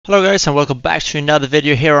Hello guys and welcome back to another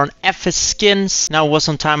video here on FS Skins. Now it was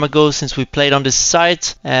some time ago since we played on this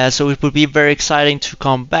site, so it will be very exciting to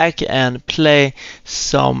come back and play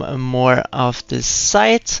some more of this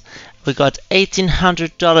site. We got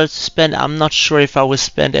 $1,800 to spend. I'm not sure if I will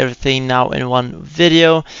spend everything now in one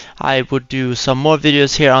video. I would do some more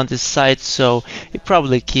videos here on this site, so it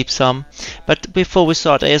probably keeps some. But before we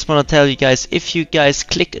start, I just want to tell you guys, if you guys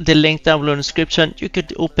click the link down below in the description, you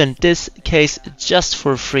could open this case just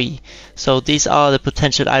for free. So these are the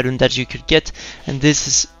potential items that you could get, and this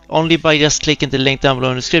is only by just clicking the link down below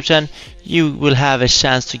in the description you will have a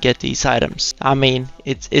chance to get these items. I mean,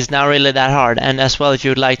 it's not really that hard. And as well, if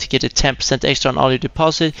you would like to get a 10% extra on all your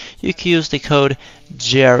deposit, you can use the code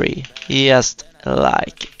Jerry, just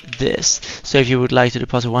like this. So if you would like to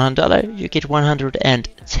deposit $100, you get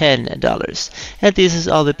 $110. And this is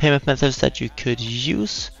all the payment methods that you could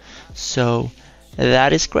use. So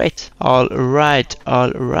that is great. Alright.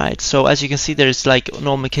 So as you can see, there's like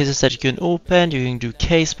normal cases that you can open. You can do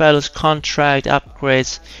case battles, contract,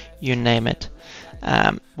 upgrades, you name it.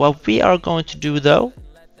 What we are going to do though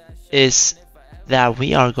is that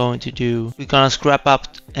we're gonna scrap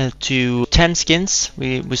up to 10 skins.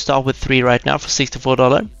 We start with 3 right now for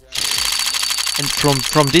 $64. And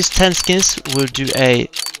from these 10 skins we'll do a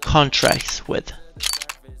contract with.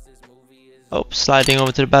 Oh, sliding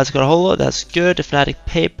over to the Basket Holo, that's good. The Fnatic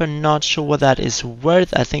paper, not sure what that is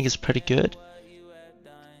worth. I think it's pretty good.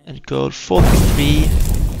 And gold 43.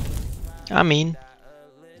 I mean,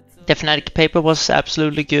 the Fnatic paper was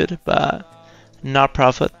absolutely good, but not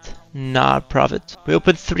profit. Not profit. We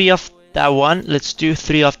opened 3 of that one. Let's do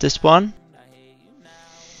 3 of this one.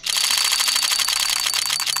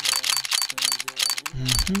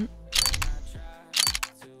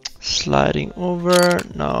 Sliding over.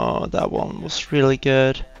 No, that one was really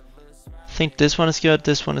good. I think this one is good.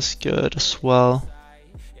 This one is good as well.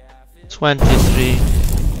 23.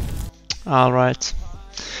 Alright.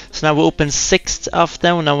 So now we open 6 of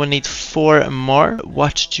them. Now we need 4 more.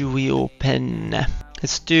 What do we open?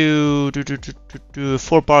 Let's do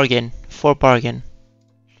 4 bargain. 4 bargain.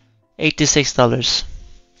 $86.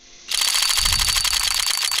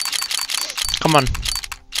 Come on.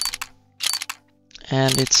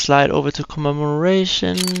 And it slide over to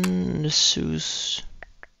commemoration. Zeus.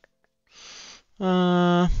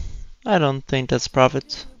 I don't think that's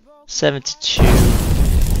profit. 72.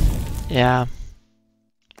 Yeah.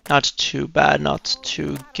 Not too bad, not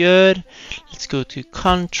too good. Let's go to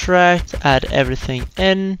contract, add everything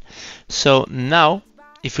in. So now,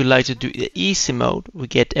 if you like to do the easy mode, we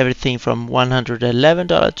get everything from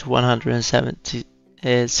 $111 to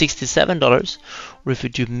 $167. Or if we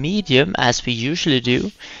do medium, as we usually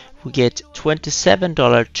do, we get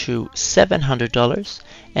 $27 to $700.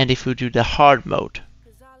 And if we do the hard mode,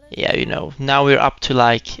 yeah, you know, now we're up to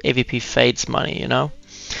like AVP Fades money, you know.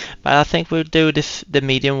 But I think we'll do the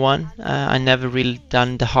medium one. I never really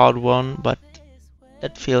done the hard one, but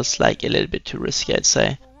that feels like a little bit too risky, I'd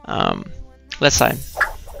say. Let's sign.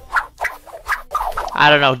 I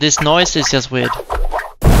don't know, this noise is just weird.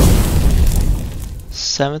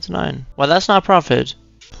 79. Well, that's not profit.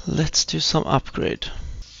 Let's do some upgrade.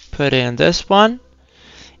 Put in this one,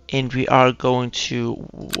 and we are going to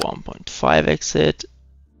 1.5 exit.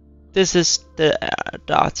 This is the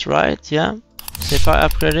dots, right? Yeah. So if I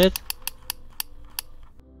upgrade it,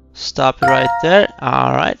 stop it right there.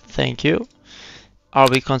 Alright, thank you. Are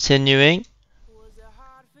we continuing?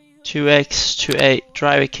 2x to a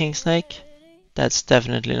driver king snake? That's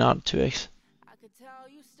definitely not 2x.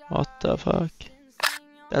 What the fuck?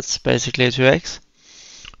 That's basically a 2x.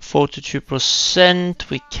 42%.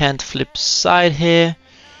 We can't flip side here.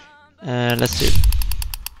 Let's see.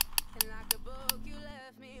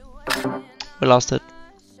 We lost it.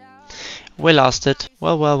 We lost it.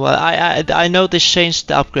 Well. I know they changed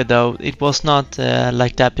the upgrade though. It was not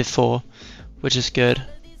like that before, which is good.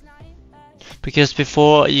 Because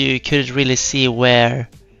before you couldn't really see where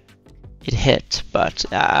it hit, but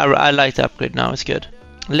I like the upgrade now. It's good.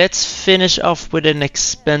 Let's finish off with an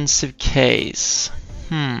expensive case.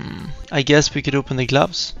 I guess we could open the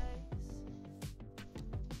gloves.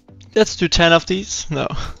 Let's do 10 of these. No,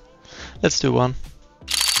 let's do 1.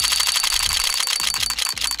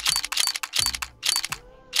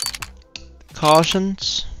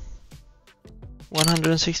 Cautions.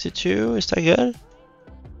 162. Is that good?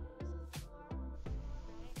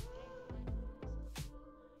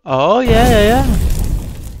 Oh yeah.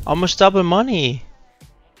 Almost double money.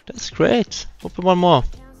 That's great. Open one more.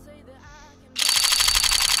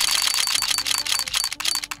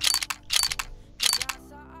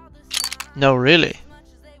 No, really?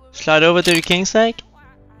 Slide over to the king's egg?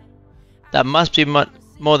 That must be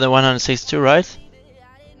more than 162, right?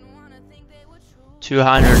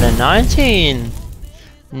 219.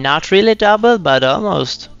 Not really double, but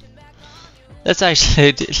almost. Let's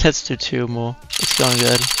actually let's do 2 more. It's going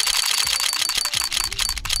good.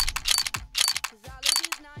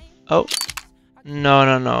 Oh,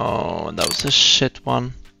 no, that was a shit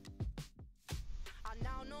one.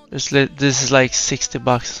 This is like 60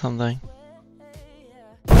 bucks or something.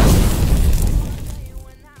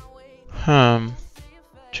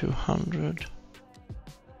 200.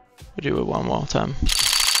 We do it one more time.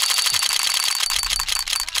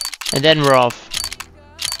 And then we're off.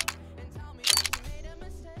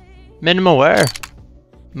 Minimum where?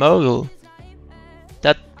 Mogul.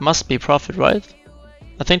 That must be profit, right?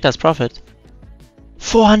 I think that's profit.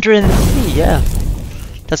 403, yeah.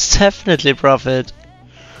 That's definitely profit.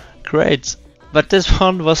 Great. But this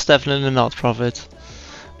one was definitely not profit.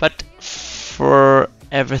 But for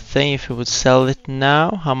everything, if we would sell it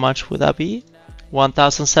now, how much would that be?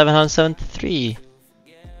 1,773.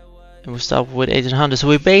 And we start with 1,800. So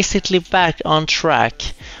we're basically back on track.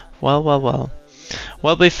 Well,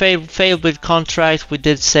 we failed with contract. We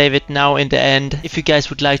did save it now in the end. If you guys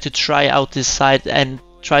would like to try out this site and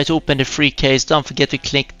try to open the free case, don't forget to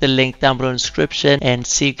click the link down below in the description, and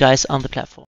see you guys on the platform.